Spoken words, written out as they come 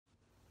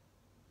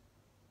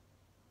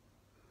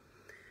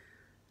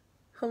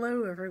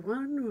Hello,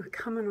 everyone. We're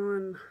coming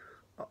on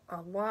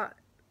a lot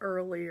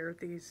earlier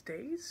these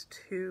days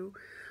to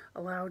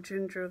allow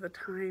Ginger the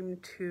time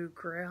to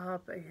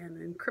grab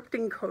an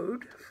encrypting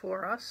code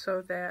for us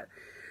so that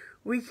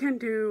we can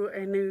do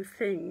a new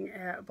thing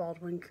at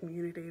Baldwin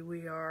Community.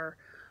 We are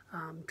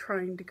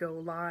trying to go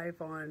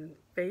live on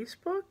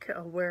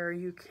Facebook where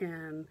you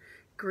can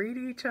greet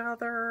each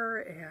other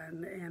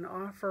and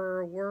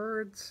offer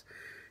words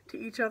to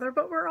each other,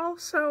 but we're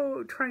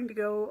also trying to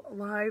go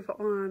live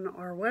on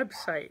our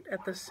website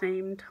at the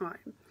same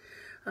time.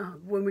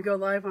 When we go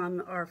live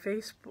on our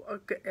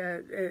Facebook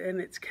and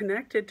it's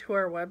connected to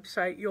our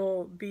website,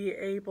 you'll be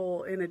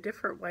able, in a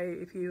different way,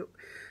 if you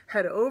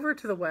head over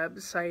to the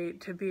website,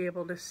 to be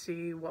able to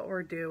see what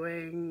we're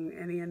doing,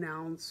 any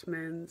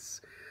announcements,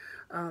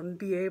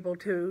 be able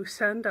to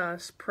send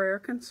us prayer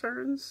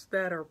concerns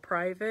that are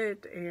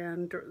private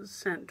and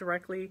sent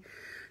directly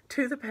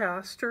to the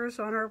pastors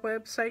on our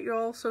website. You'll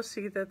also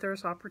see that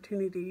there's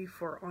opportunity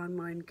for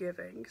online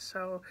giving.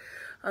 So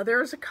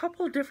there's a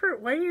couple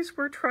different ways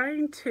we're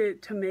trying to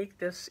make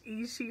this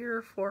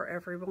easier for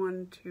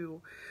everyone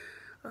to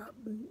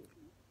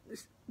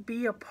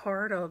be a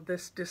part of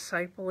this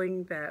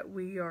discipling that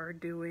we are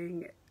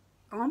doing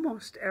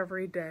almost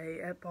every day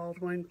at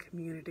Baldwin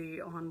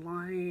Community,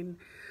 online,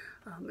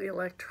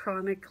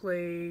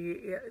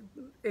 electronically,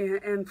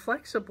 and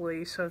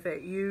flexibly, so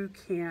that you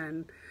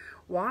can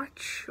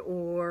watch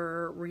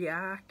or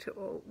react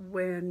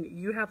when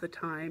you have the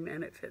time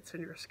and it fits in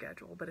your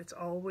schedule, but it's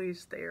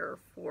always there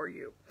for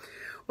you.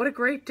 What a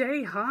great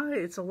day, huh?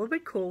 It's a little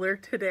bit cooler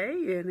today,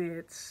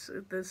 and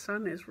the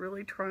sun is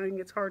really trying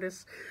its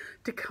hardest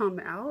to come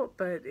out,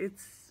 but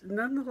it's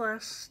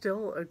nonetheless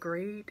still a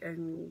great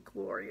and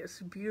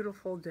glorious,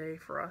 beautiful day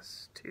for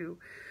us to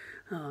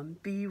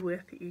be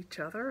with each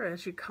other.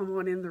 As you come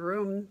on in the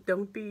room,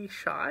 don't be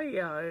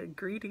shy.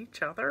 Greet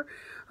each other.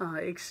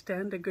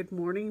 Extend a good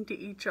morning to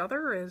each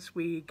other as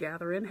we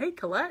gather in. Hey,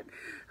 Colette.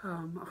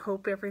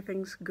 Hope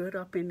everything's good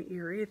up in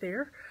Erie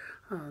there.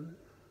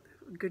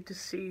 Good to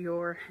see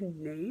your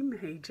name.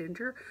 Hey,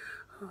 Ginger.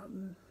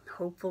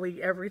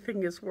 Hopefully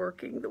everything is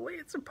working the way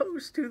it's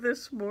supposed to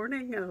this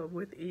morning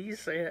with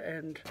ease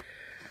and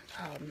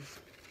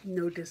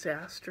no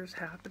disasters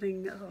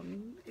happening.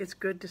 It's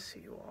good to see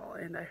you all,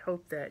 and I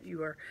hope that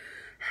you are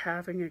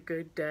having a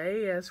good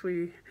day. As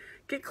we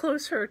get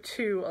closer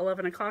to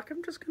 11 o'clock,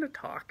 I'm just going to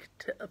talk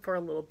for a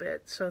little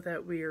bit so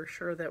that we are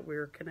sure that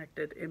we're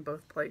connected in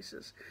both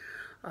places.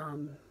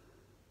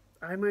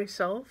 I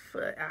myself,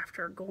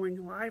 after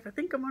going live, I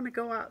think I'm going to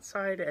go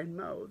outside and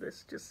mow.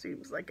 This just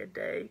seems like a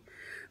day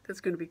that's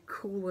going to be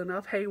cool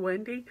enough, hey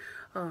Wendy,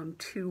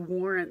 to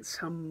warrant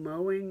some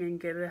mowing and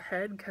get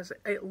ahead, because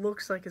it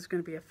looks like it's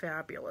going to be a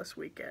fabulous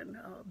weekend.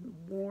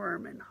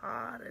 Warm and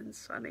hot and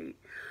sunny.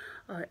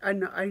 I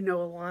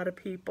know a lot of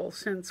people,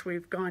 since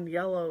we've gone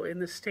yellow in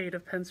the state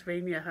of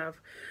Pennsylvania, have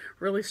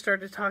really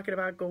started talking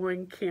about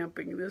going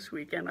camping this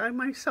weekend. I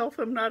myself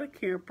am not a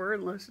camper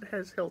unless it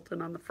has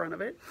Hilton on the front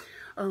of it.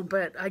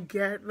 But I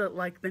get that,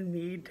 like, the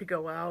need to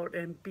go out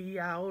and be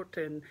out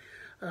and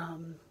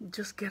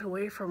just get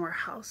away from our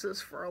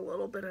houses for a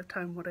little bit of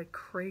time. What a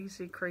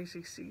crazy,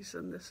 crazy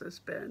season this has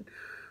been.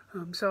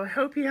 So I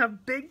hope you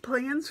have big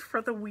plans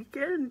for the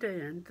weekend,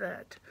 and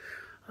that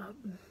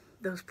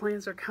those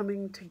plans are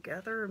coming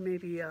together.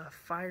 Maybe a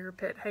fire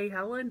pit. Hey,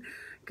 Helen,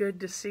 good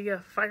to see a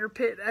fire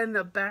pit in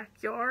the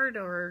backyard,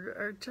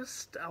 or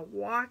just a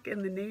walk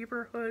in the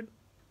neighborhood.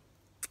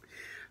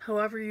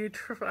 However you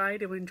try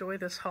to enjoy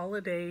this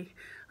holiday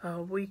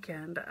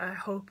weekend, I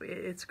hope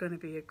it's going to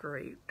be a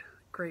great,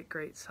 great,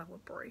 great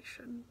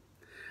celebration.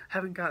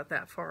 Haven't got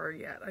that far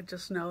yet. I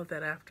just know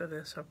that after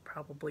this, I'm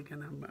probably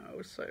going to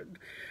mow. So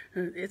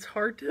it's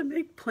hard to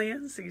make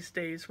plans these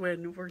days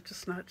when we're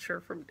just not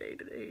sure from day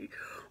to day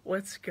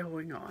what's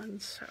going on.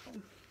 So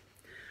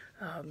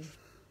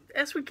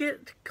as we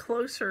get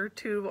closer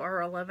to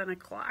our 11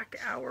 o'clock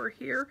hour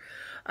here,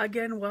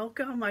 again,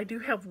 welcome. I do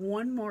have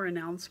one more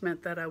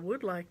announcement that I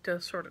would like to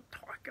sort of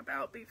talk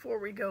about before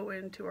we go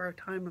into our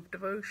time of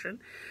devotion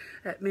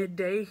at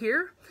midday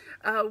here.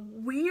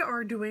 We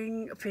are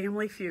doing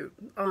Family Feud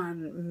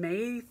on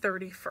May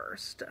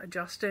 31st.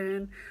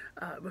 Justin,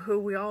 who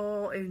we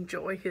all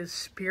enjoy his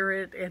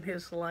spirit and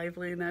his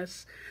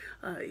liveliness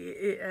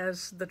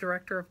as the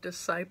director of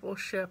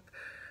discipleship,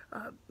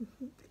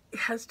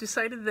 has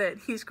decided that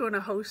he's going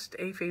to host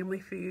a Family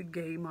Feud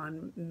game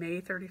on May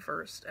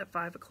 31st at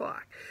 5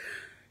 o'clock.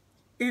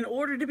 In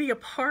order to be a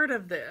part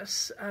of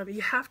this,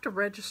 you have to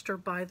register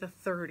by the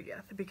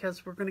 30th,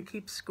 because we're going to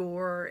keep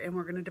score, and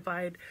we're going to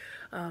divide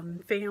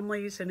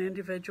families and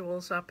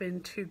individuals up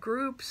into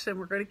groups, and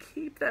we're going to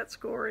keep that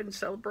score and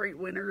celebrate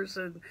winners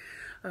and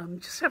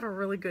just have a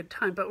really good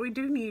time. But we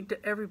do need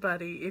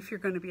everybody, if you're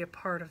going to be a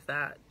part of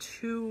that,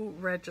 to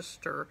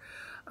register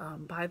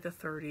by the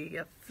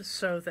 30th,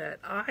 so that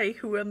I,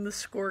 who am the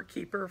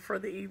scorekeeper for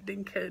the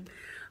evening, can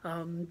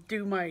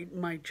do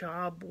my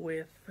job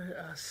with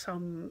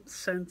some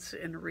sense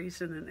and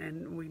reason,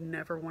 and we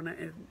never want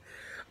to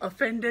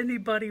offend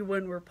anybody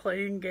when we're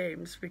playing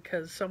games,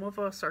 because some of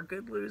us are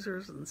good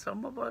losers and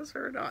some of us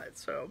are not.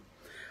 So,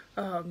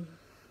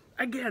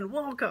 again,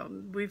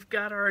 welcome. We've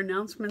got our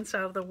announcements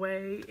out of the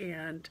way,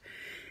 and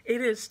it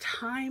is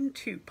time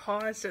to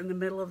pause in the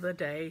middle of the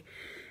day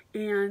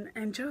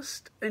and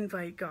just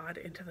invite God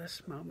into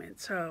this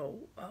moment. So,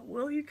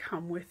 will you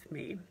come with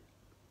me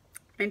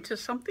into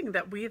something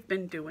that we have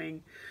been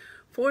doing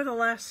for the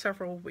last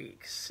several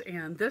weeks?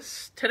 And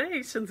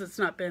today, since it's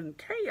not been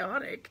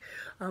chaotic,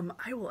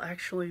 I will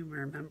actually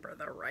remember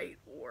the right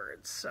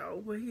words.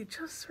 So will you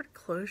just sort of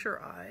close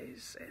your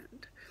eyes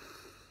and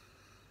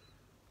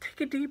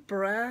take a deep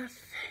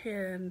breath,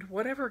 and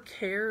whatever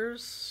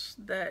cares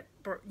that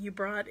you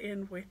brought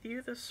in with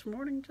you this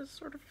morning, just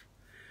sort of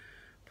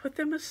put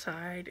them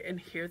aside and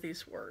hear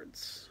these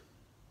words.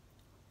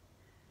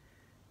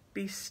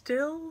 Be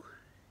still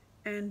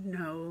and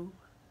know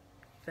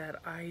that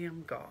I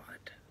am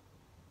God.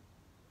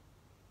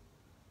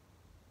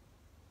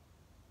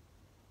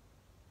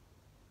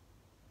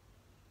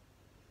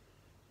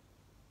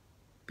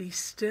 Be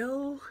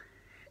still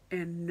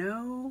and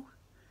know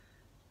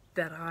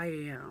that I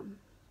am.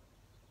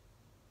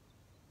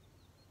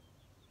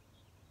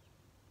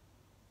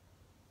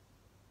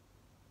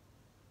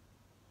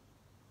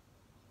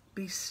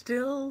 Be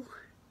still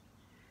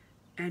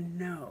and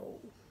know.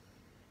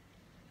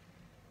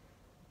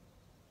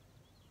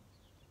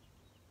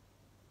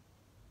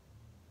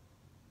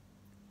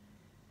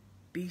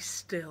 Be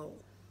still.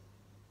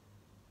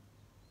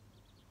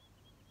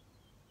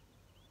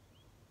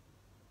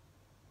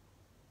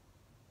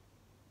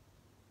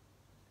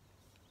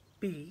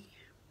 Be.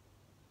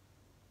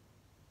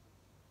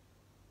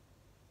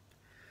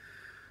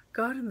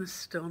 God, in the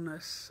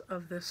stillness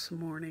of this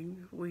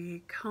morning,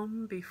 we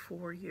come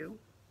before you.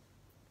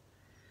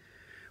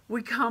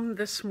 We come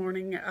this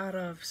morning out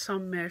of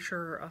some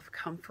measure of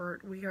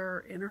comfort. We are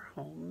in our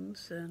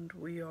homes and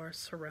we are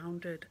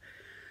surrounded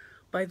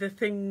by the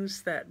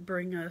things that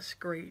bring us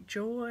great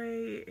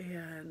joy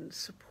and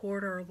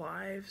support our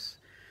lives.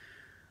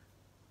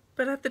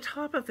 But at the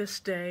top of this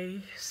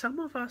day, some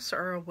of us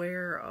are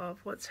aware of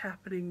what's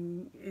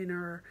happening in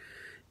our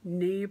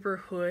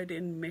neighborhood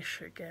in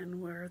Michigan,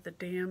 where the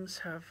dams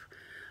have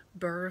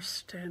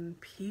burst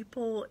and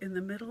people in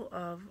the middle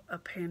of a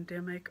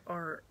pandemic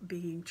are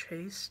being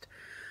chased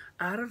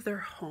out of their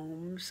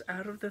homes,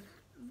 out of the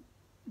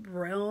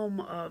realm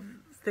of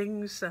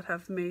things that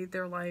have made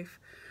their life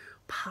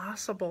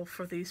possible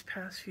for these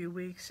past few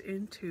weeks,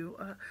 into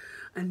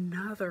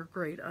another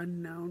great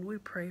unknown. We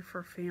pray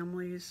for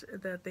families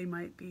that they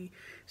might be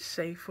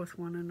safe with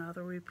one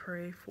another. We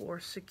pray for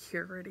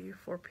security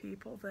for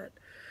people, that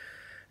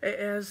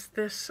as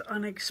this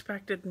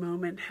unexpected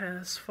moment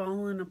has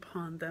fallen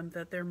upon them,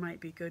 that there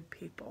might be good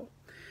people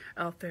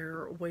out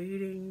there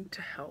waiting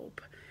to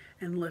help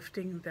and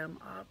lifting them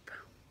up.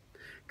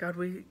 God,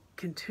 we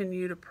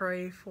continue to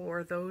pray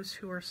for those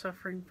who are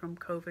suffering from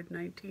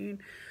COVID-19.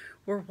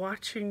 We're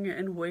watching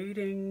and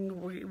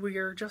waiting. We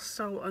are just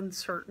so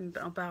uncertain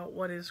about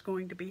what is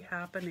going to be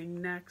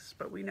happening next,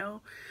 but we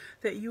know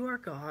that you are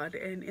God,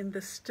 and in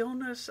the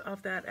stillness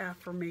of that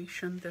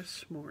affirmation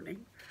this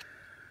morning,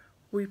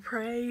 we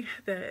pray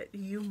that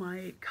you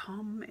might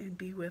come and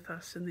be with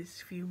us in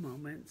these few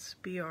moments,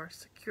 be our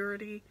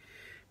security,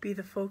 be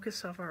the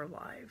focus of our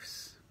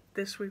lives.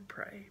 This we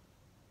pray.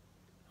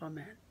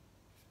 Amen.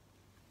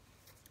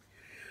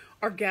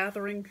 Our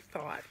gathering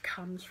thought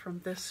comes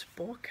from this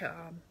book,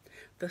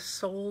 The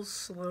Soul's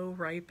Slow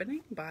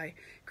Ripening by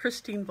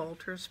Christine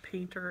Walters,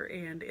 painter,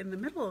 and in the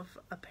middle of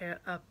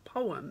a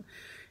poem,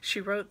 she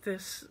wrote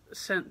this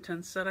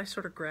sentence that I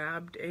sort of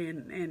grabbed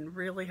and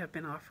really have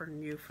been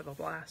offering you for the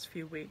last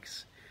few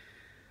weeks.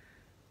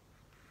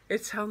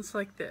 It sounds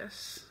like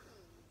this.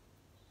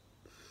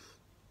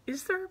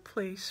 Is there a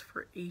place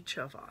for each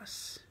of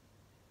us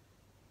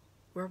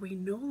where we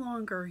no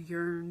longer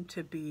yearn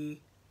to be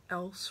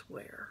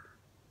elsewhere?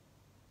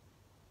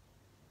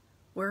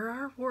 Where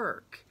our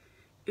work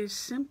is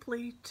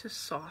simply to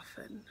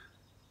soften,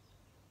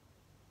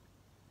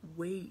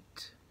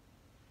 wait,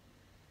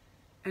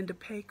 and to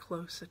pay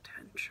close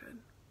attention.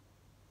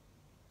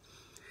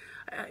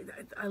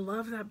 I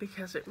love that,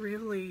 because it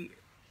really,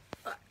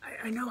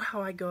 I know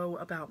how I go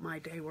about my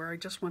day, where I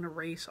just want to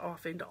race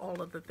off into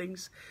all of the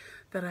things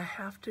that I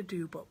have to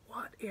do. But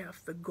what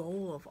if the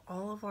goal of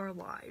all of our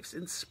lives,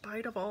 in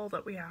spite of all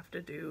that we have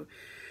to do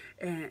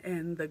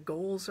and the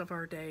goals of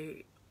our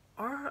day,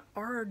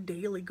 our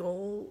daily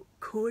goal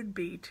could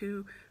be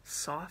to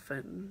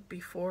soften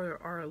before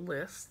our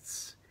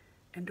lists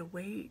and to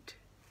wait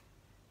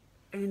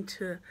and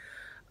to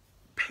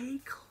pay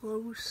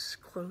close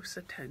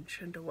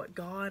attention to what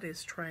God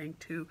is trying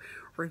to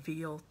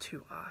reveal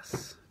to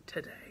us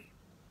today.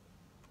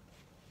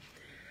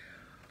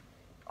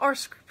 Our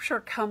scripture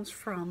comes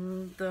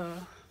from the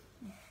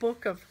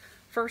book of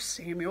 1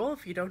 Samuel.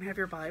 If you don't have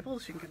your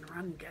Bibles, you can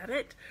run and get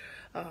it.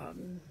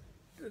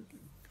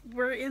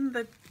 We're in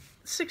the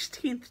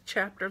 16th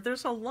chapter.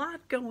 There's a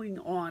lot going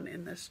on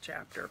in this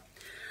chapter.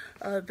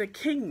 the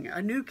king,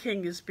 a new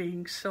king is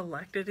being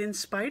selected in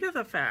spite of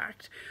the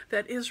fact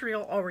that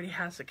Israel already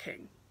has a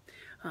king.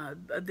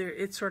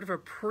 It's sort of a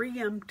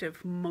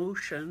preemptive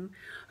motion,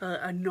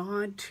 a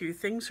nod to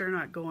things are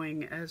not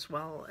going as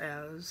well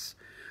as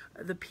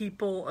the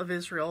people of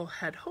Israel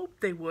had hoped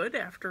they would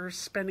after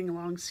spending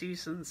long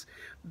seasons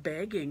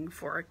begging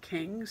for a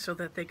king so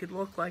that they could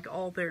look like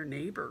all their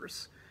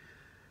neighbors.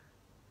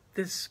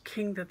 This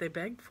king that they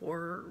begged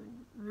for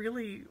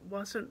really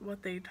wasn't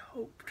what they'd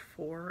hoped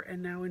for,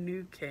 and now a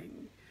new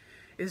king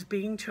is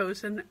being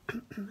chosen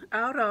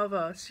out of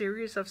a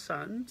series of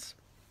sons.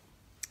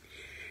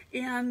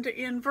 And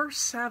in verse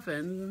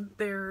 7,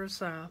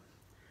 there's a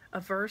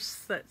verse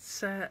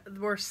that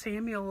where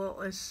Samuel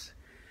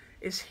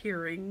is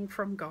hearing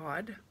from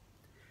God.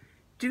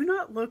 Do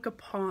not look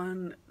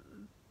upon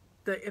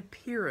the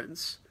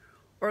appearance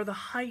or the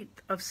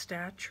height of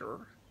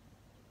stature,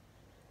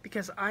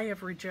 because I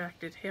have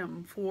rejected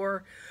him.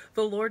 For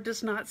the Lord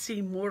does not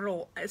see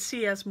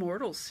as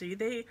mortals see.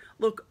 They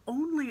look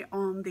only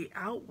on the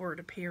outward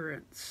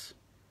appearance,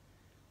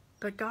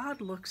 but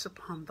God looks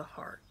upon the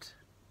heart.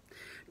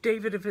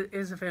 David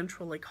is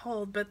eventually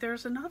called, but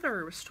there's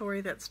another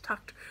story that's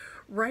tucked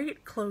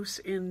right close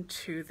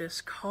into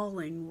this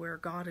calling where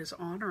God is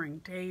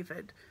honoring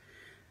David,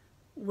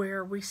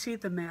 where we see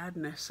the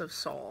madness of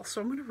Saul.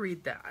 So I'm going to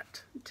read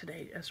that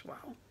today as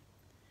well.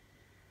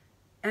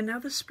 And now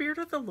the Spirit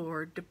of the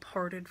Lord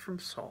departed from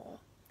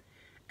Saul,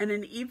 and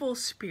an evil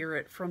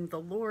spirit from the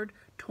Lord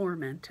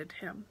tormented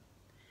him.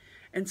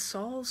 And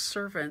Saul's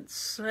servants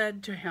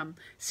said to him,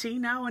 see,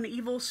 now an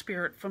evil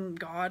spirit from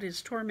God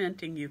is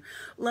tormenting you.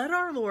 Let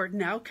our Lord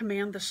now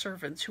command the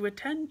servants who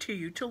attend to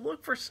you to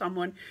look for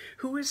someone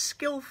who is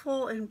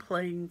skillful in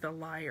playing the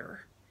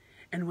lyre.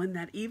 And when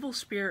that evil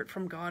spirit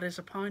from God is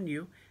upon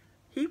you,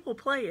 he will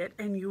play it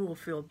and you will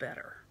feel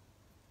better.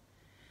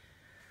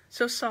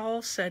 So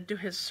Saul said to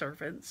his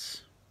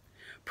servants,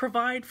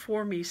 provide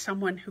for me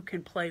someone who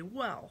can play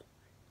well,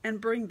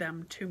 and bring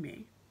them to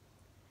me.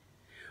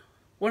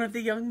 One of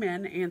the young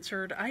men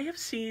answered, I have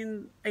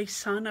seen a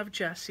son of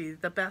Jesse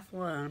the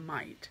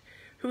Bethlehemite,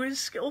 who is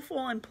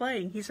skillful in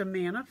playing. He's a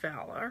man of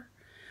valor,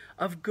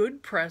 of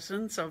good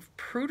presence, of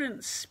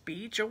prudent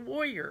speech, a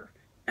warrior,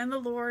 and the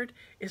Lord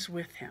is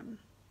with him.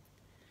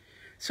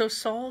 So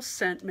Saul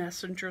sent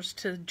messengers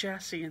to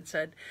Jesse and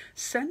said,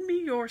 send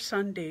me your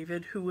son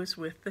David, who is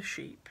with the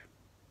sheep.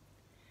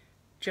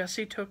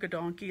 Jesse took a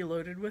donkey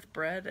loaded with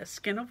bread, a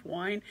skin of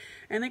wine,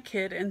 and a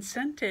kid, and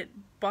sent it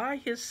by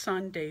his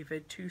son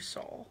David to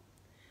Saul.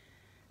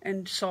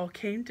 And Saul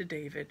came to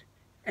David,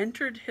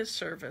 entered his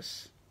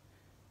service,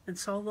 and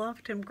Saul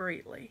loved him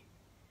greatly.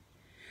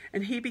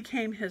 And he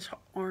became his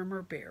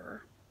armor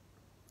bearer.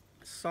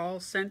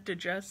 Saul sent to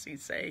Jesse,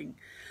 saying,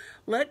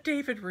 let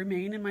David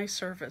remain in my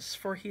service,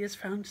 for he has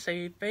found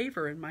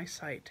favor in my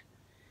sight.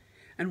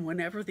 And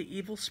whenever the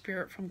evil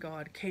spirit from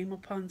God came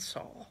upon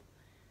Saul,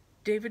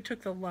 David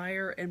took the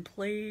lyre and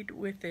played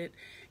with it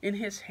in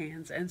his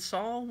hands, and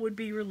Saul would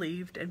be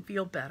relieved and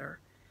feel better,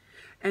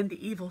 and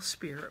the evil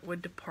spirit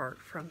would depart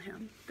from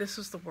him. This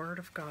is the word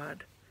of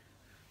God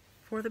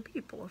for the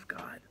people of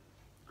God.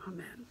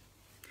 Amen.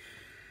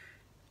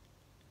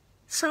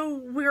 So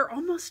we're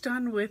almost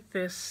done with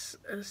this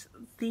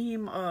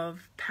theme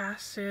of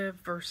passive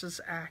versus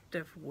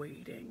active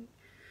waiting.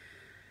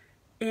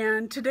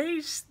 And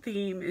today's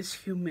theme is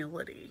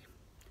humility.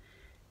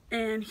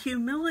 And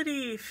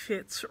humility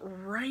fits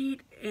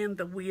right in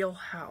the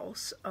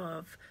wheelhouse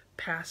of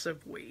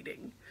passive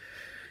waiting.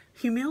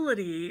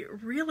 Humility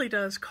really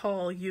does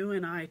call you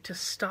and I to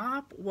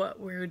stop what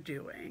we're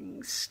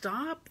doing,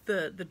 stop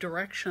the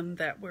direction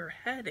that we're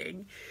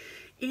heading,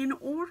 in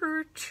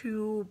order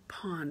to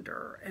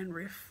ponder and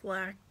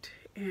reflect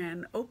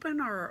and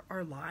open our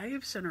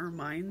lives and our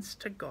minds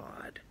to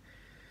God,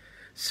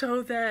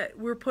 so that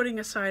we're putting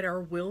aside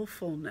our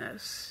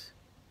willfulness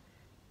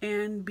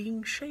and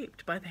being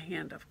shaped by the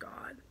hand of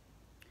God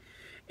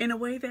in a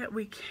way that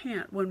we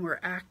can't when we're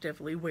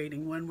actively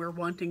waiting, when we're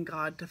wanting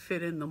God to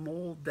fit in the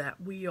mold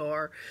that we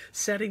are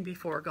setting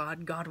before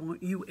God. God,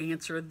 won't you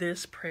answer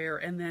this prayer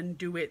and then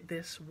do it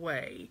this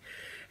way?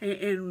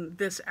 And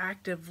this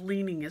active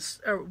waiting is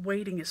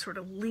sort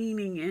of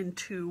leaning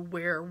into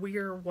where we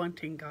are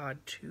wanting God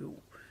to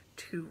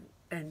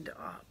end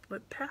up.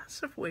 But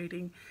passive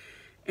waiting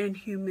and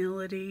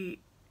humility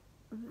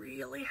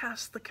really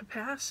has the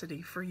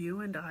capacity for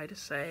you and I to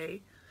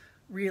say,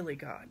 really,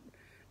 God,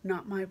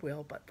 not my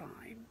will, but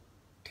thine.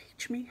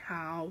 Teach me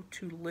how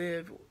to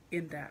live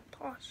in that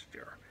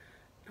posture.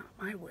 Not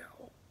my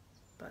will,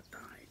 but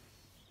thine.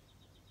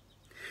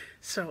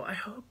 So I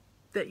hope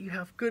that you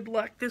have good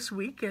luck this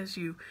week as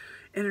you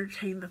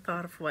entertain the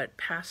thought of what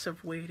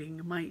passive waiting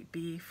might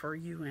be for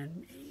you and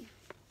me.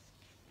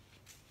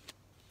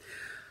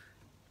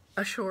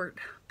 A short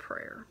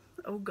prayer.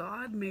 O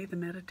God, may the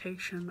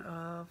meditation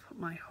of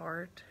my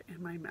heart and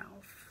my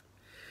mouth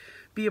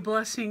be a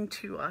blessing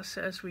to us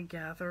as we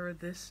gather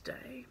this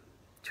day.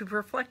 to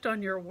reflect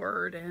on your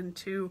word and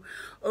to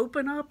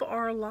open up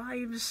our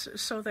lives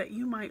so that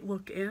you might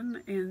look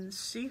in and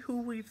see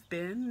who we've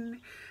been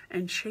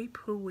and shape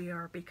who we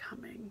are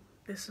becoming.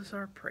 This is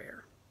our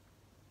prayer.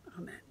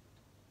 Amen.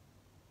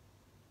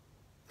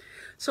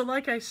 So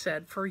like I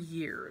said, for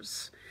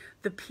years,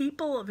 the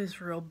people of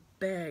Israel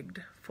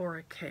begged for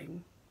a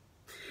king.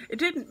 It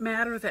didn't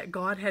matter that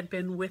God had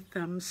been with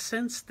them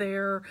since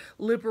their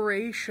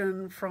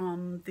liberation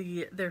from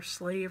their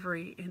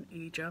slavery in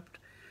Egypt,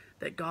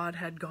 that God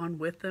had gone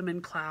with them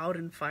in cloud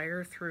and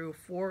fire through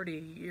 40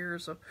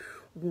 years of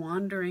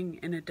wandering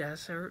in a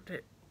desert.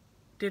 It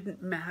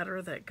didn't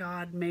matter that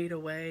God made a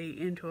way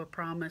into a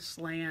promised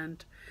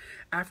land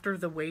after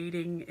the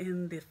waiting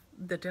in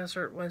the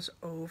desert was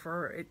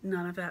over.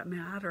 None of that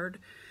mattered,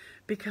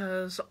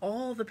 because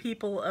all the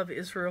people of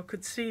Israel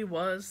could see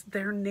was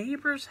their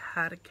neighbors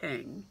had a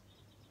king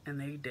and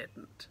they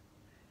didn't.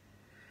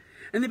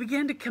 And they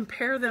began to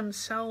compare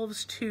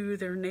themselves to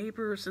their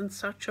neighbors in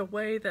such a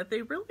way that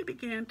they really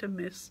began to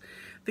miss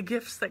the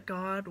gifts that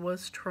God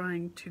was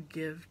trying to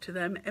give to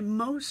them. And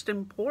most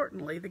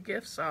importantly, the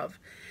gifts of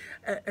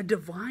a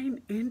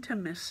divine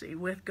intimacy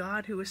with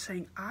God, who was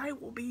saying, I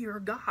will be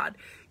your God.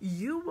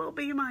 You will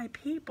be my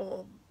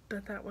people.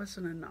 But that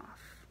wasn't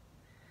enough.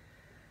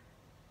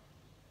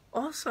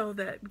 Also,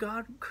 that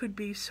God could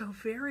be so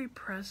very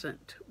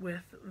present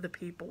with the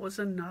people was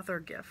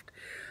another gift.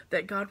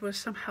 That God was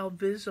somehow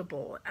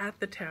visible at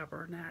the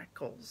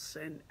tabernacles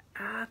and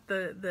at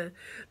the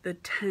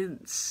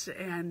tents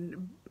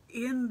and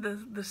in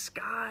the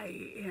sky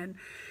and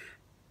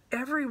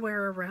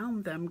everywhere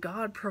around them.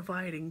 God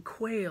providing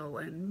quail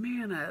and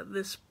manna,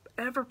 this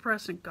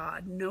ever-present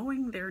God,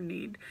 knowing their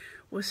need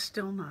was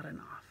still not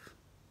enough.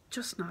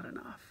 Just not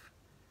enough.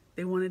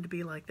 They wanted to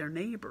be like their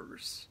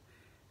neighbors.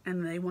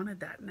 And they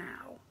wanted that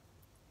now,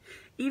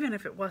 even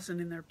if it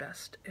wasn't in their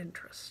best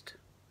interest.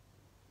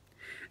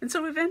 And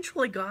so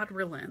eventually God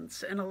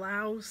relents and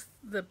allows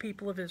the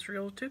people of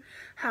Israel to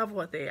have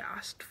what they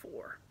asked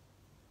for.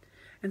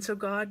 And so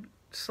God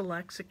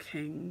selects a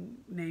king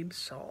named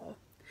Saul.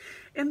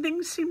 And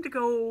things seem to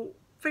go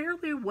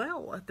fairly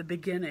well at the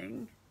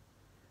beginning,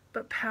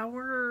 but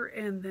power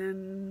and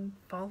then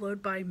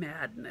followed by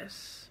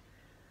madness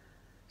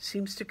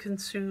seems to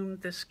consume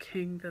this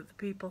king that the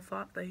people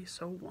thought they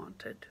so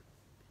wanted.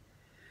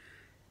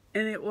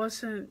 And it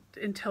wasn't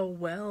until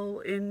well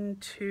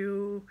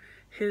into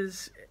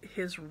his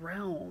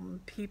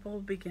realm, people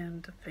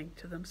began to think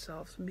to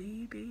themselves,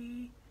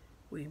 maybe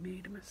we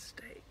made a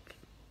mistake.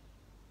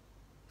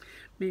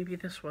 Maybe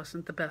this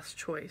wasn't the best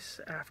choice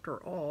after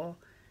all,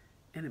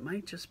 and it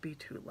might just be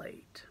too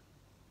late.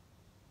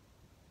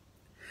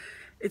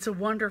 It's a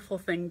wonderful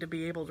thing to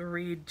be able to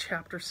read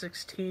chapter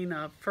 16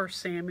 of 1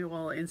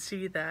 Samuel and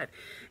see that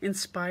in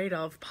spite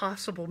of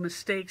possible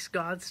mistakes,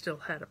 God still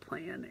had a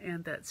plan,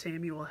 and that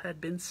Samuel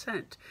had been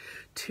sent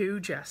to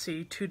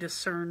Jesse to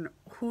discern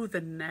who the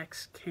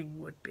next king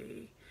would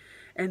be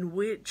and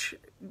which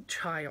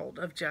child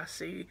of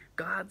Jesse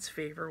God's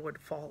favor would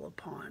fall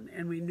upon.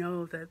 And we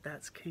know that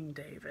that's King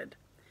David.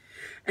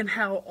 And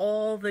how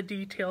all the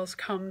details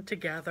come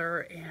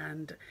together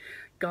and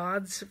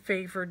God's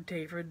favored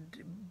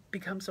David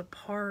becomes a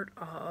part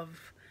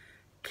of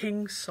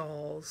King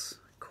Saul's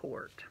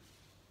court.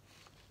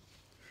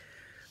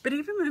 But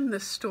even in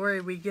this story,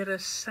 we get a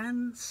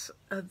sense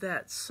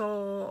that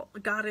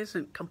God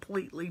isn't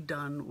completely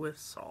done with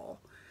Saul.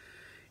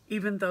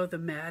 Even though the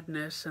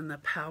madness and the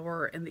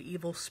power and the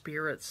evil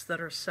spirits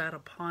that are set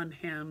upon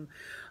him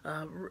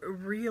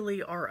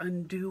really are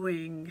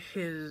undoing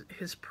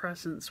his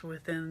presence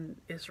within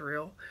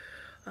Israel,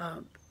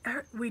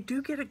 we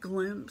do get a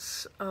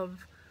glimpse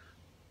of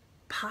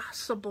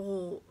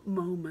possible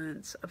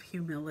moments of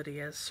humility,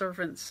 as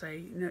servants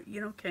say,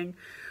 you know, King,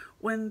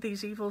 when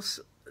these evil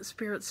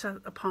spirits set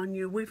upon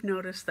you, we've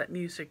noticed that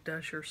music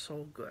does your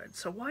soul good.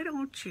 So why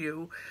don't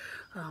you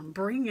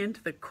bring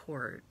into the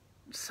court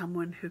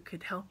someone who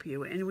could help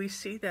you? And we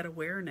see that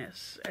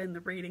awareness in the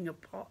reading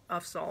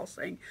of Saul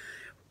saying,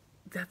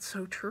 that's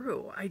so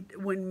true.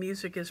 When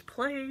music is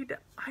played,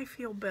 I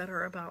feel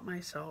better about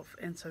myself.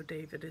 And so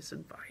David is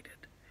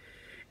invited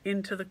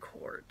into the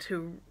court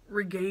to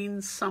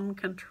regain some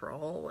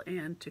control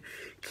and to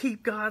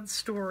keep God's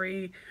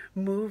story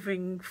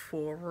moving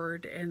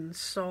forward. And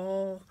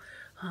Saul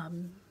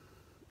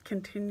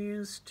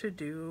continues to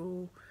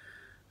do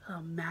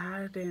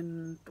mad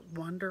and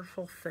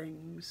wonderful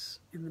things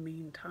in the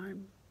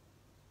meantime.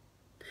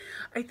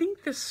 I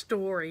think this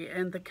story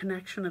and the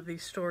connection of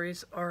these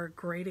stories are a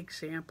great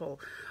example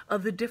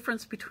of the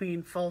difference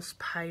between false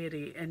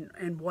piety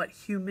and what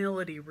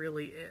humility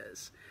really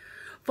is.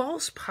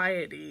 False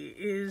piety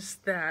is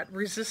that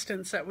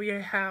resistance that we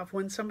have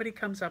when somebody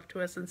comes up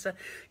to us and says,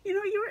 you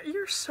know,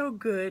 you're so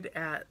good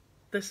at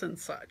this and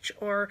such,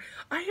 or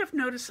I have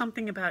noticed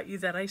something about you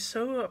that I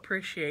so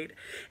appreciate.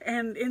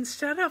 And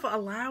instead of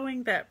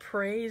allowing that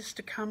praise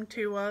to come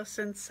to us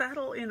and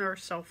settle in our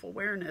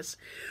self-awareness,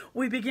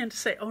 we begin to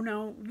say, oh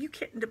no, you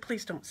can't,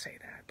 please don't say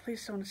that.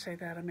 Please don't say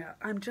that.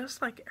 I'm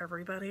just like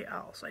everybody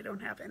else. I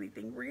don't have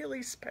anything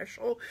really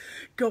special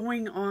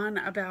going on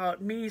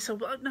about me. So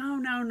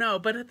no.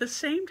 But at the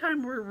same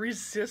time, we're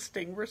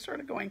resisting. We're sort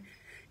of going,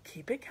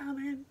 keep it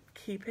coming,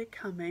 keep it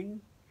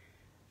coming.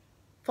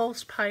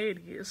 False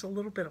piety is a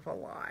little bit of a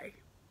lie,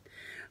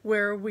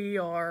 where we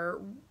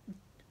are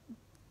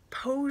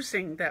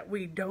posing that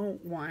we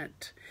don't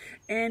want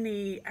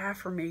any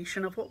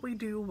affirmation of what we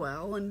do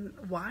well and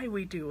why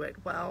we do it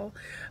well,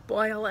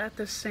 while at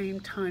the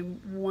same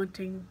time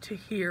wanting to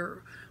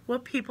hear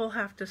what people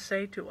have to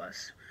say to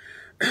us.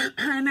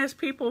 And as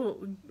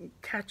people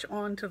catch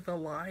on to the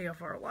lie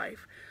of our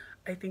life,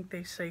 I think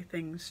they say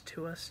things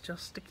to us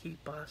just to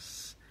keep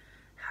us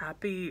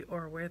happy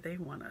or where they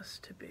want us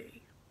to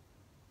be.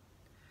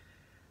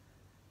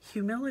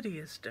 Humility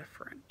is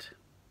different.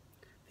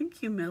 I think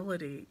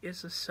humility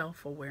is a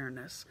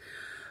self-awareness,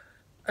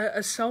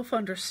 a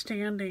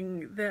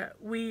self-understanding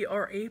that we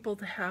are able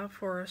to have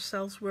for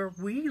ourselves, where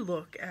we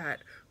look at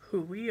who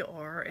we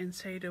are and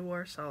say to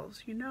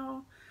ourselves, you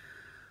know,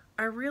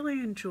 I really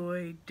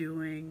enjoy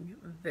doing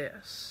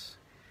this.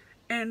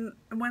 And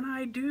when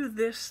I do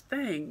this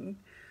thing,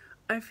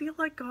 I feel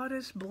like God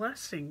is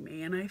blessing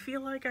me, and I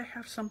feel like I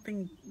have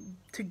something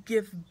to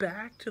give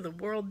back to the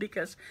world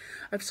because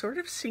I've sort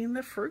of seen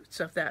the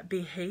fruits of that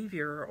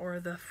behavior or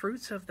the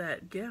fruits of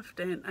that gift.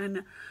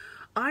 And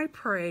I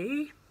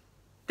pray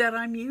that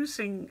I'm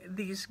using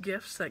these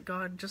gifts that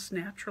God just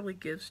naturally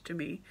gives to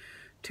me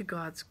to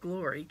God's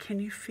glory. Can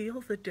you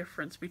feel the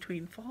difference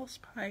between false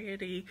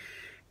piety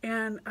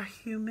and a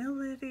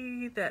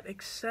humility that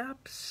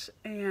accepts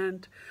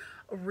and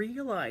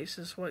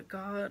realizes what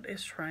God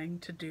is trying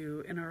to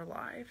do in our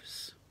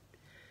lives?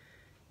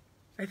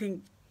 I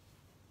think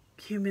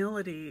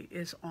humility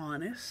is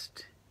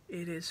honest,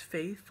 it is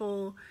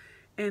faithful,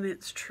 and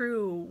it's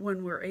true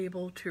when we're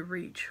able to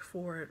reach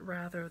for it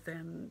rather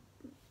than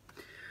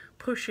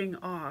pushing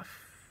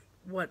off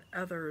what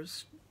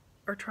others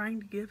are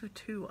trying to give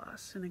to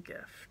us in a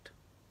gift.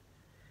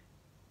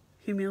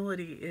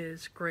 Humility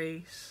is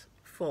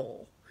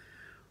graceful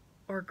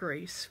or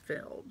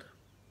grace-filled.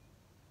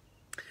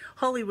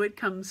 Holly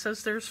Whitcomb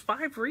says there's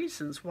 5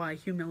 reasons why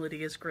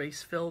humility is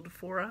grace-filled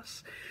for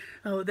us,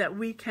 that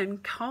we can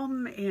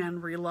come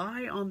and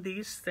rely on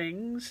these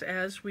things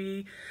as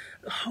we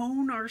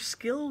hone our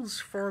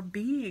skills for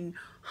being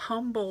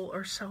humble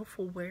or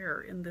self-aware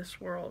in this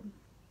world.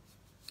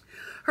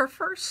 Her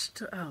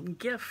first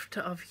gift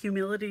of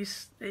humility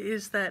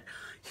is that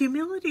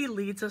humility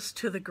leads us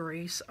to the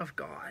grace of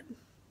God.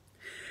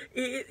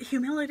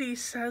 Humility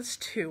says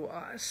to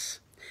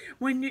us,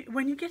 when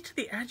you get to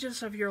the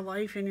edges of your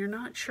life and you're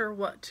not sure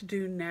what to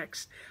do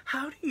next,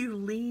 how do you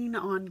lean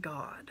on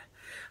God?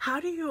 How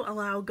do you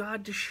allow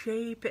God to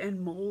shape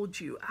and mold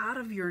you out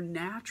of your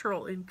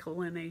natural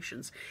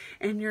inclinations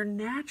and your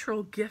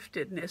natural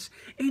giftedness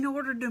in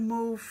order to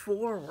move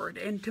forward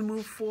and to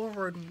move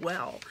forward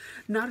well,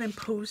 not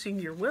imposing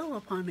your will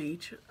upon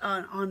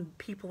on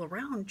people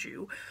around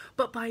you,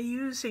 but by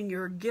using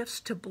your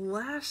gifts to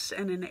bless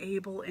and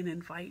enable and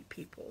invite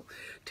people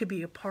to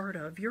be a part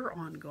of your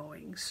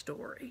ongoing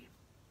story.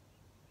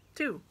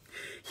 2,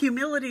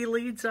 humility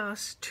leads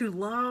us to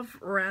love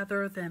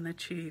rather than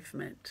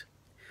achievement.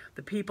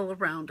 The people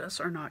around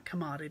us are not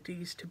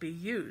commodities to be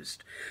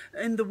used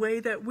in the way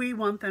that we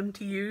want them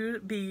to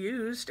be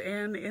used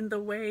and in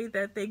the way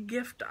that they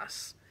gift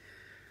us.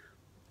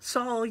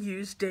 Saul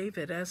used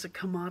David as a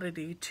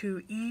commodity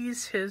to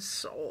ease his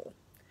soul.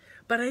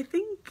 But I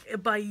think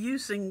by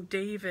using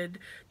David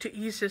to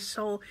ease his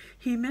soul,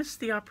 he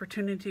missed the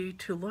opportunity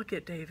to look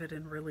at David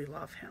and really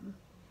love him.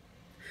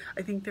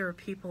 I think there are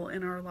people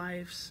in our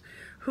lives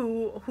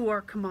who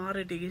are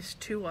commodities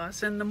to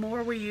us, and the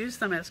more we use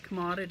them as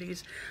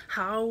commodities,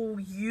 how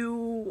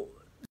you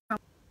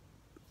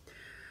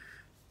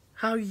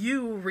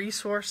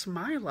resource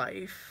my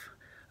life,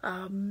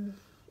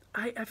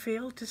 I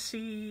fail to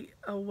see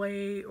a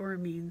way or a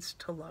means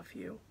to love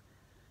you.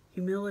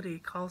 Humility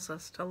calls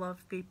us to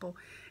love people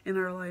in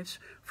our lives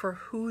for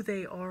who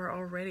they are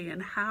already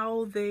and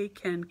how they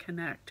can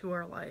connect to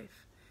our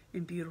life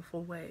in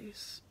beautiful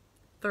ways.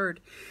 3rd,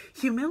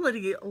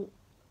 humility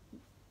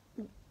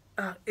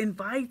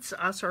invites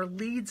us or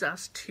leads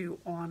us to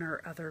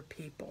honor other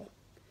people.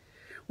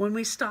 When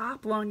we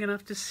stop long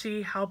enough to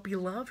see how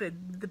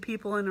beloved the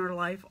people in our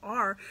life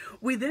are,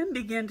 we then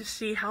begin to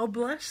see how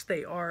blessed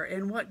they are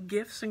and what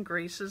gifts and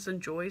graces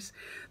and joys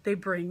they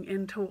bring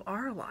into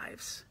our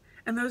lives.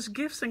 And those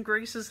gifts and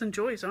graces and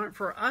joys aren't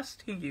for us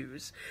to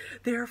use.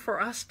 They're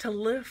for us to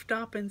lift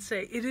up and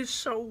say, it is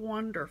so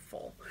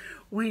wonderful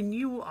when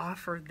you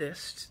offer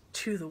this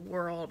to the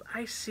world.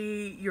 I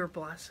see your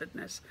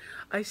blessedness.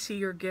 I see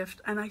your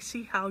gift, and I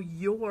see how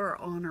you're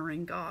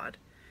honoring God.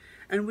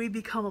 And we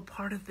become a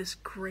part of this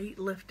great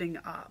lifting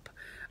up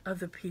of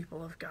the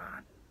people of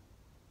God.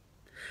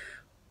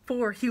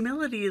 4,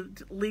 humility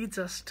leads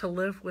us to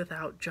live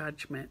without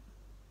judgment.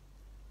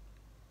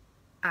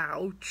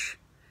 Ouch.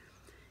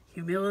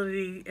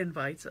 Humility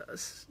invites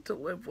us to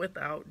live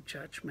without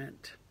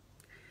judgment.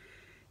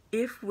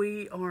 If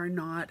we are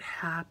not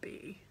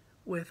happy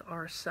with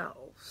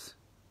ourselves,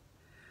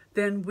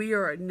 then we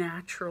are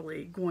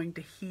naturally going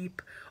to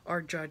heap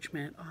our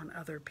judgment on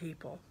other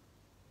people,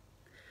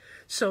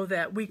 so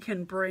that we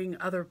can bring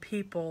other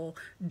people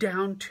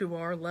down to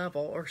our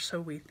level, or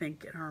so we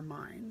think in our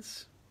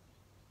minds.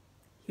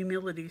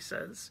 Humility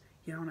says,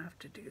 you don't have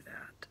to do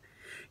that.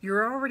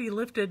 You're already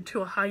lifted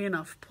to a high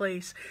enough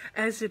place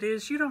as it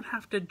is. You don't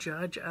have to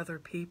judge other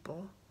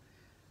people.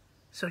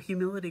 So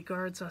humility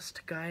guards us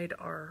to guide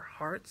our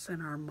hearts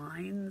and our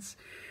minds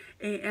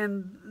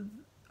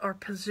and our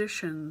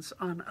positions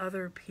on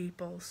other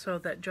people, so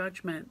that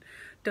judgment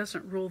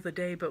doesn't rule the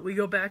day. But we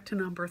go back to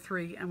number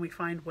 3 and we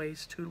find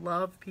ways to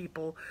love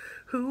people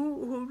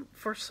who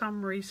for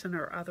some reason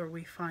or other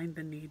we find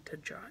the need to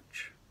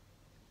judge.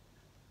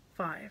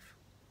 5.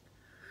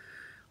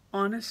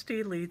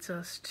 Honesty leads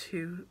us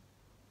to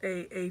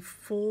a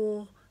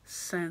full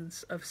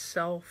sense of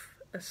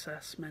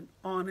self-assessment.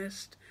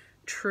 Honest,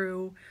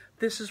 true.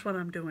 This is what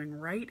I'm doing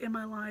right in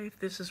my life.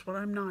 This is what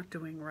I'm not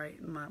doing right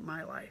in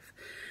my life.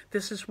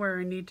 This is where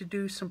I need to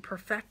do some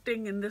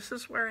perfecting, and this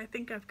is where I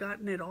think I've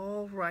gotten it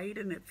all right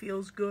and it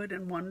feels good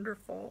and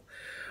wonderful.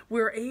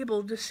 We're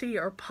able to see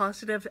our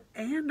positive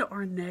and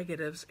our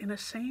negatives in the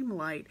same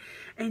light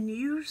and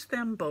use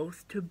them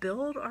both to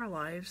build our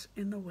lives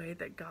in the way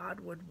that God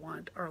would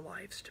want our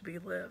lives to be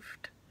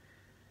lived.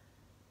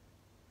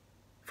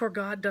 For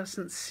God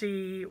doesn't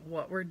see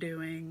what we're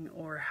doing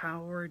or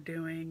how we're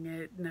doing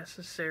it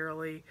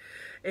necessarily,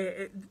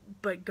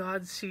 but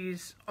God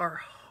sees our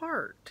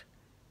heart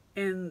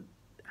and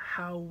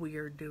how we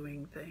are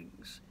doing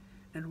things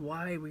and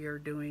why we are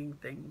doing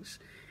things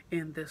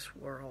in this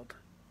world.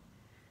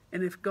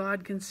 And if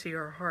God can see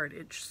our heart,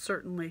 it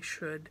certainly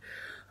should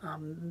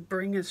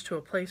bring us to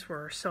a place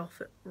where our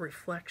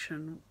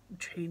self-reflection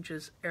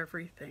changes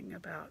everything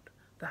about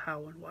the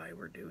how and why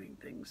we're doing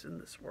things in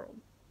this world.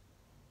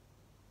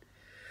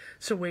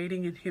 So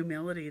waiting in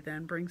humility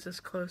then brings us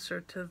closer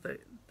to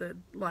the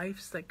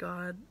lives that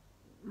God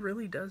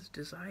really does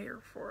desire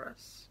for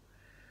us.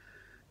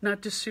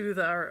 Not to soothe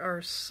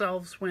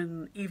ourselves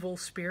when evil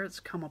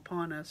spirits come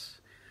upon us,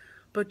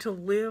 but to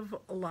live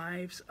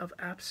lives of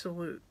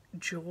absolute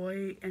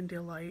joy and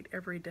delight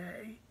every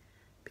day,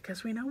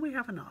 because we know we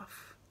have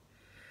enough.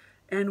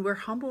 And we're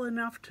humble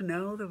enough to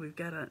know that we've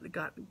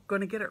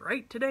going to get it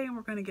right today and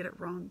we're going to get it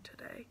wrong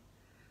today.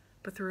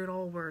 But through it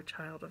all, we're a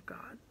child of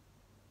God.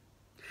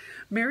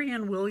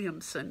 Marianne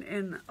Williamson,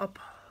 in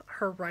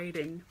her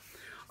writing,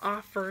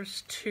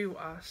 offers to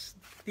us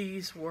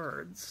these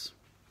words.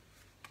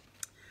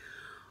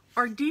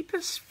 Our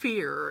deepest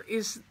fear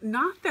is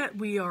not that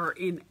we are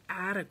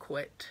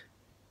inadequate.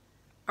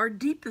 Our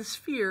deepest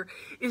fear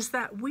is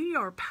that we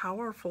are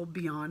powerful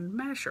beyond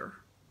measure.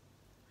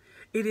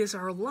 It is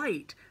our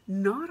light,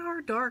 not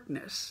our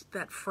darkness,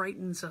 that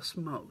frightens us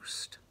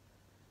most.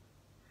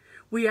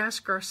 We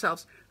ask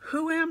ourselves,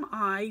 who am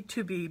I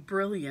to be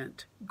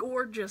brilliant,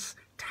 gorgeous,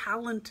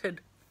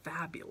 talented,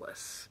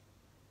 fabulous?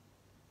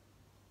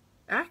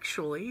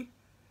 Actually,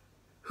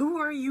 who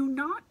are you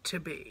not to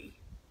be?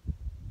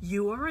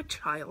 You are a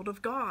child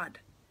of God.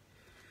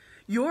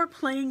 Your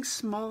playing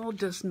small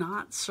does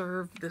not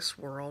serve this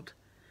world.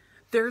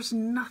 There's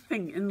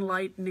nothing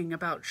enlightening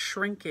about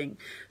shrinking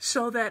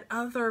so that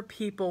other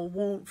people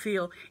won't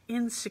feel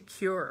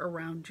insecure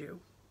around you.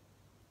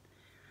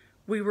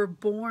 We were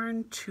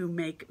born to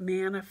make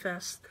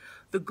manifest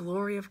the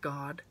glory of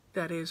God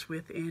that is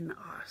within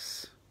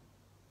us.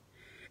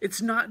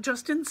 It's not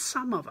just in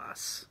some of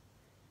us.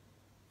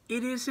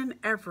 It is in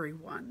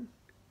everyone.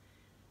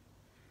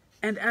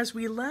 And as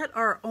we let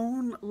our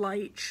own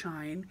light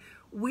shine,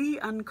 we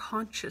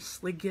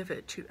unconsciously give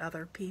it to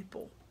other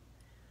people.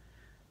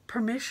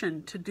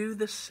 Permission to do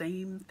the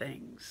same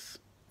things.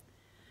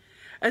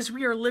 As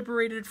we are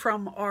liberated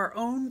from our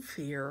own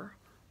fear,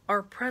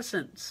 our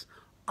presence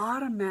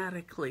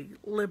automatically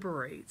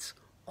liberates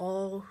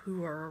all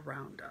who are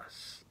around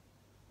us.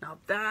 Now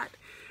that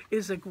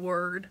is a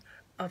word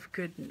of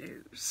good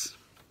news.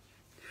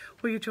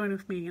 Will you join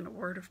with me in a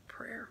word of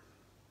prayer?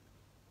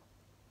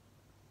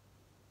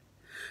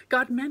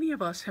 God, many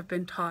of us have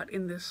been taught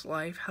in this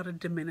life how to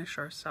diminish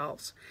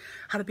ourselves,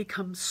 how to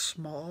become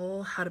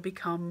small, how to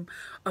become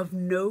of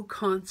no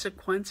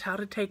consequence, how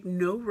to take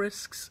no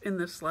risks in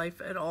this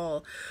life at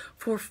all,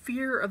 for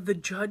fear of the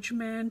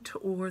judgment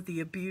or the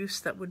abuse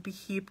that would be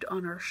heaped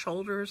on our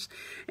shoulders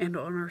and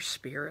on our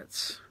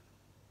spirits.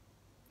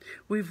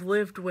 We've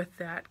lived with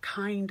that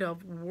kind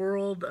of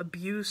world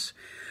abuse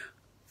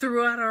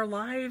throughout our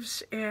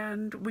lives,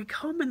 and we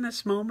come in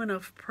this moment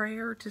of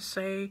prayer to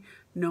say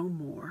no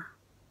more.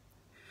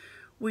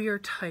 We are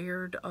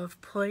tired of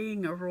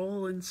playing a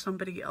role in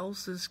somebody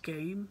else's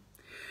game.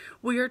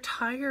 We are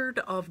tired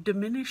of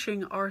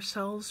diminishing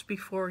ourselves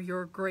before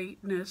your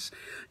greatness,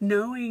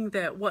 knowing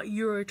that what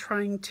you are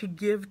trying to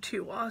give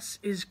to us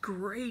is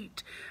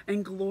great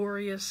and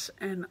glorious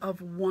and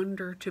of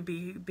wonder to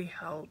be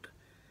beheld.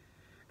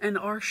 And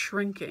our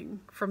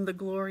shrinking from the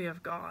glory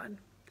of God,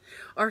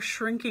 our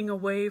shrinking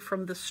away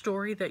from the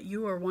story that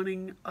you are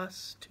wanting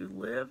us to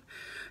live,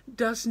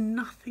 does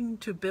nothing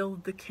to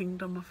build the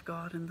kingdom of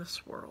God in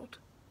this world.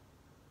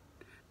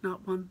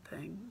 Not one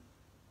thing.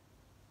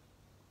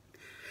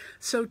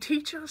 So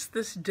teach us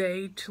this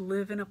day to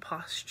live in a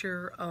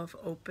posture of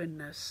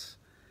openness,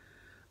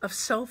 of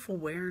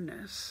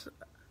self-awareness,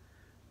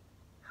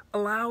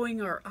 allowing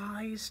our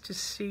eyes to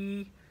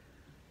see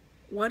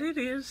what it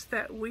is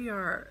that we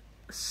are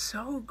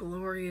so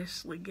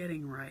gloriously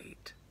getting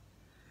right.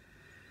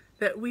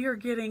 That we are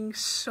getting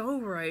so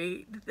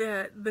right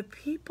that the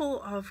people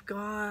of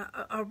God,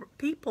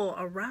 people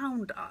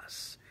around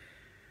us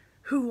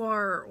who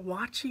are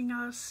watching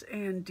us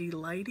and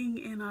delighting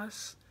in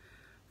us,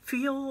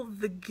 feel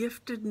the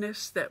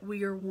giftedness that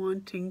we are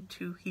wanting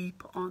to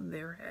heap on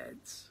their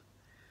heads.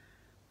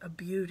 A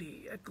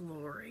beauty, a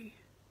glory.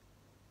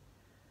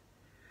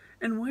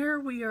 And where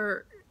we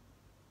are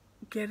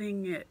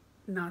getting it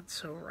not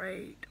so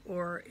right,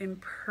 or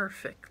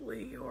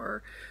imperfectly,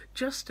 or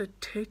just a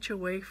titch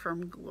away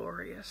from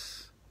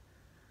glorious,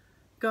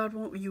 God,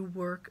 won't you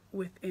work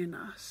within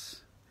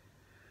us?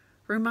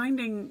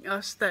 Reminding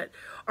us that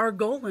our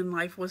goal in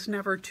life was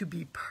never to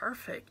be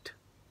perfect.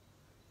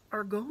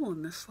 Our goal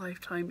in this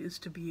lifetime is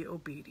to be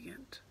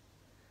obedient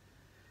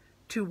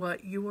to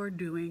what you are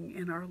doing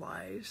in our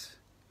lives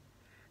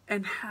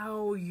and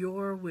how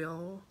your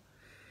will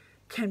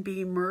can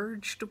be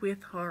merged with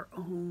our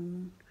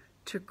own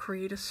to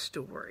create a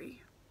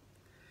story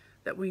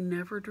that we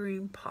never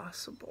dreamed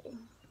possible.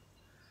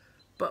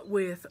 But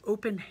with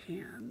open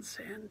hands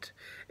and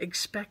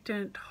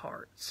expectant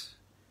hearts,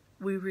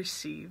 we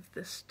receive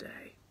this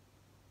day.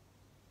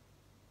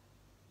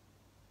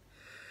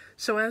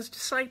 So as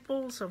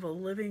disciples of a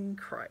living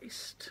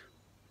Christ,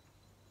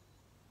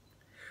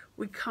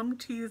 we come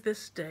to you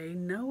this day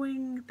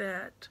knowing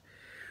that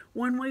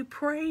when we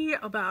pray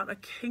about a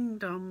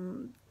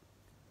kingdom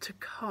to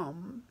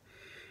come,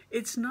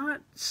 it's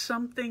not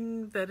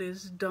something that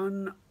is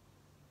done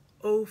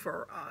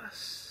over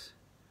us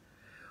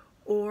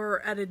or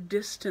at a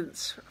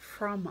distance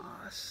from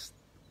us.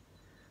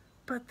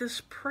 But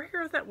this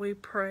prayer that we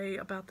pray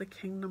about the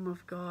kingdom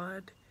of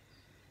God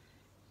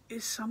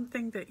is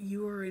something that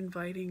you are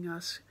inviting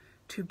us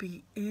to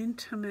be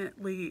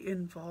intimately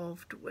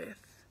involved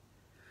with,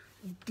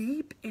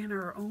 deep in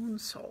our own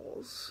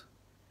souls,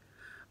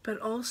 but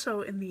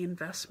also in the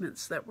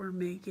investments that we're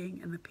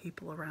making in the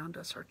people around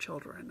us, our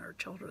children, our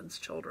children's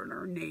children,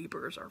 our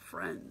neighbors, our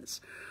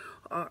friends,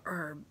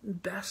 our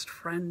best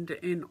friend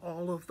in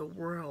all of the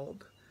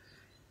world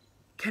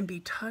can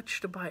be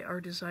touched by our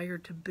desire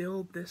to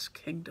build this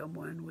kingdom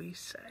when we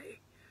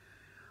say,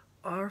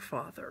 Our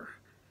Father,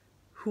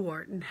 who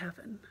art in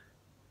heaven,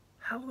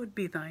 hallowed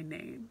be thy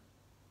name.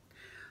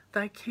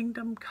 Thy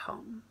kingdom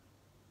come,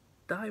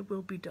 thy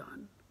will be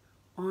done,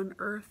 on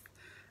earth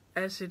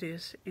as it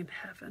is in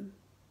heaven.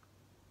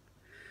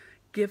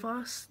 Give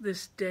us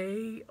this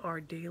day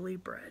our daily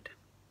bread,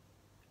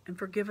 and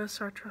forgive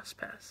us our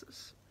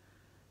trespasses,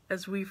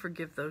 as we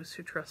forgive those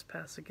who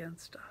trespass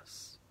against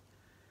us.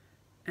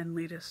 And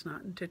lead us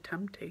not into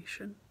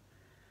temptation,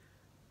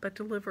 but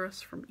deliver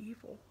us from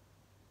evil.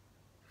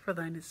 For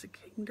thine is the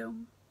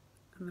kingdom,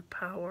 and the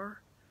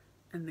power,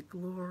 and the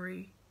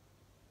glory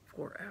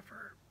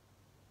forever.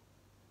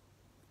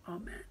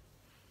 Amen.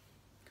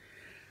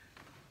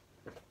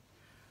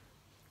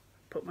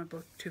 Put my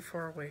book too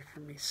far away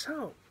from me.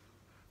 So,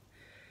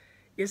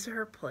 is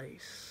there a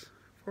place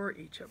for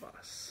each of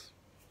us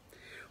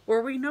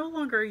where we no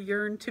longer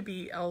yearn to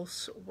be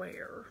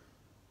elsewhere,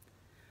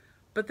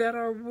 but that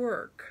our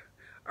work,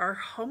 our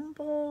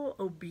humble,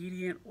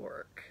 obedient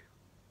work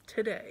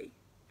today,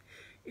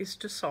 is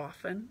to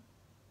soften,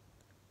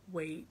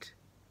 wait,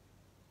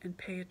 and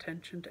pay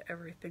attention to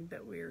everything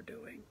that we are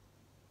doing?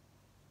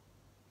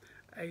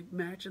 I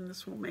imagine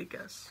this will make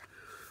us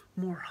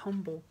more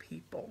humble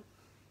people.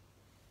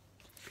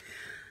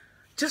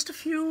 Just a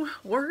few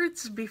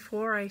words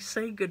before I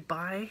say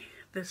goodbye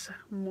this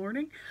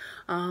morning.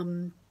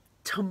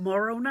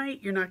 Tomorrow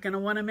night, you're not going to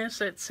want to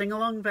miss it. Sing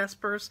Along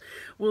Vespers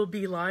will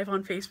be live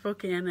on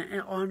Facebook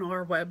and on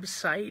our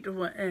website.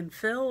 And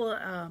Phil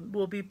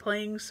will be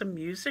playing some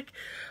music.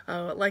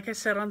 Like I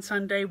said on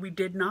Sunday, we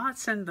did not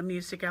send the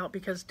music out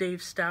because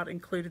Dave Stout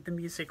included the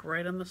music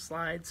right on the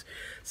slides.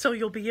 So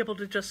you'll be able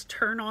to just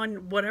turn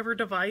on whatever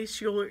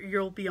device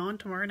you'll be on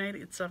tomorrow night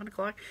at 7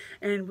 o'clock,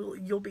 and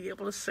you'll be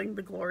able to sing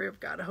the glory of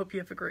God. I hope you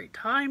have a great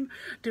time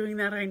doing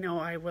that. I know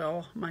I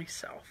will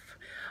myself.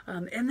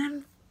 And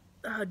then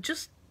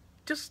just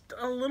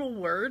a little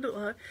word.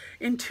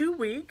 In 2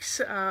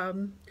 weeks,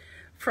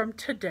 from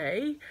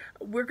today,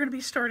 we're going to be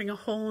starting a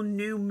whole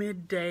new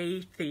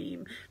midday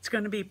theme. It's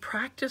going to be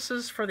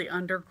practices for the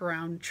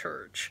underground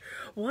church.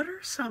 What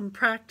are some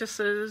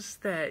practices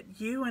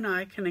that you and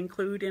I can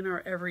include in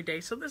our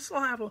everyday? So this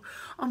will have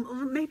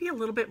maybe a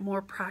little bit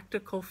more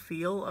practical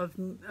feel of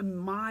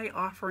my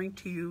offering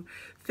to you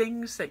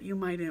things that you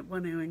might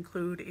want to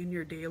include in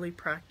your daily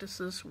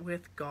practices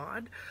with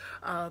God.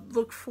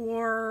 Look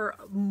for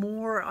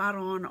more out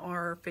on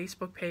our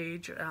Facebook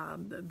page.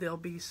 There'll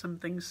be some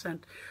things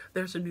sent.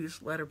 There's a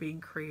newsletter being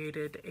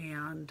created,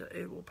 and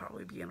it will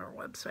probably be on our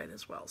website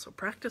as well. So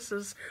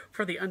practices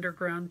for the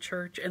underground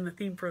church, and the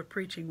theme for the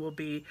preaching will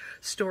be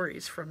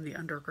stories from the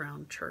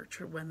underground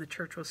church, when the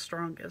church was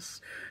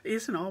strongest. It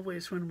isn't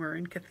always when we're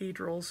in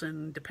cathedrals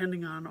and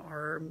depending on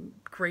our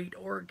great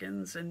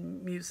organs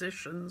and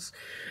musicians.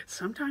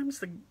 Sometimes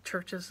the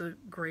church is the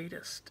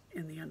greatest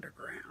in the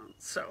underground.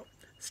 So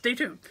stay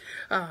tuned.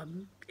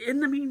 In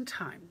the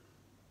meantime,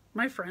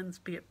 my friends,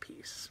 be at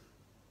peace.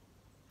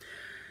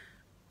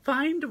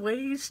 Find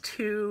ways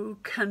to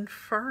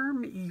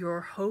confirm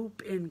your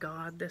hope in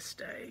God this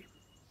day.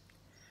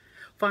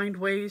 Find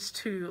ways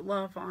to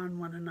love on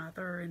one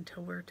another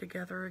until we're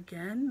together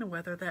again,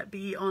 whether that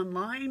be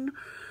online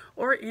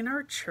or in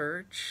our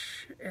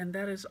church. And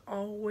that is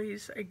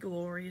always a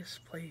glorious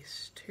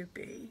place to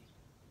be.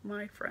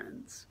 My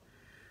friends,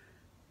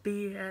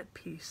 be at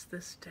peace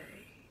this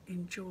day.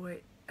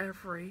 Enjoy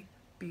every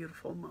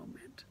beautiful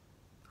moment.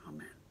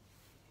 Amen.